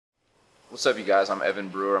What's up, you guys? I'm Evan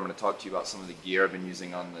Brewer. I'm going to talk to you about some of the gear I've been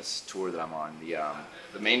using on this tour that I'm on.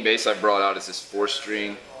 The main bass I brought out is this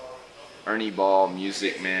 4-string Ernie Ball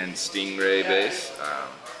Music Man Stingray bass.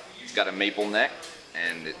 It's got a maple neck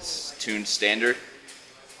and it's tuned standard.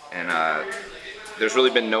 And there's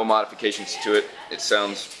really been no modifications to it. It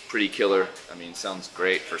sounds pretty killer. I mean, it sounds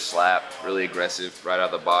great for slap, really aggressive right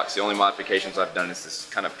out of the box. The only modifications I've done is this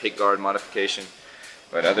kind of pick guard modification.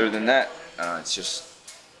 But other than that, it's just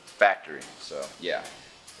factory. So yeah,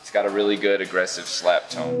 it's got a really good aggressive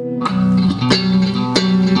slap tone.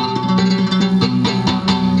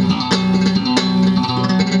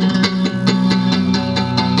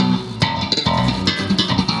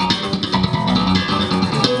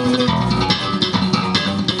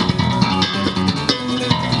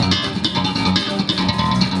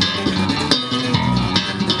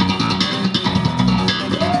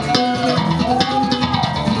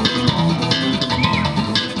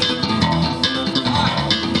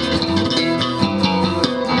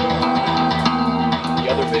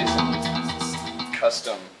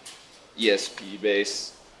 Custom ESP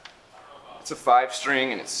bass. It's a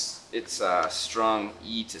 5-string and it's strung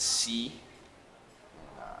E to C.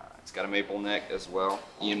 It's got a maple neck as well,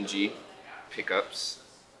 EMG pickups.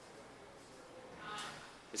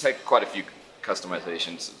 It's had quite a few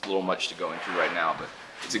customizations. It's a little much to go into right now, but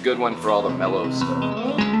it's a good one for all the mellow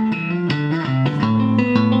stuff.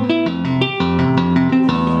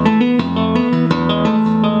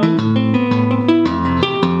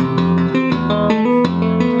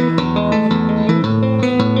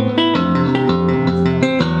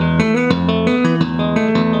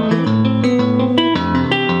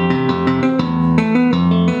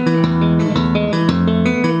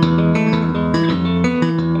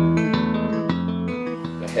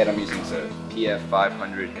 Head I'm using is a PF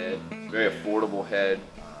 500 head, very affordable head,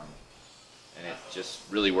 and it just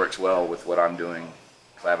really works well with what I'm doing.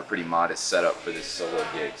 I have a pretty modest setup for this solo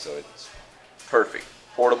gig, so it's perfect.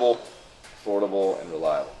 Portable, affordable, and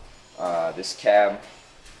reliable. This cab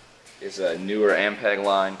is a newer Ampeg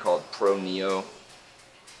line called Pro Neo,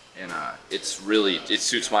 and it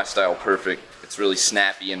suits my style perfect. It's really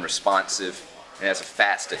snappy and responsive, and it has a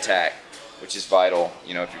fast attack, which is vital,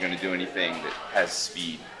 you know, if you're going to do anything that has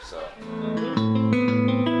speed. So.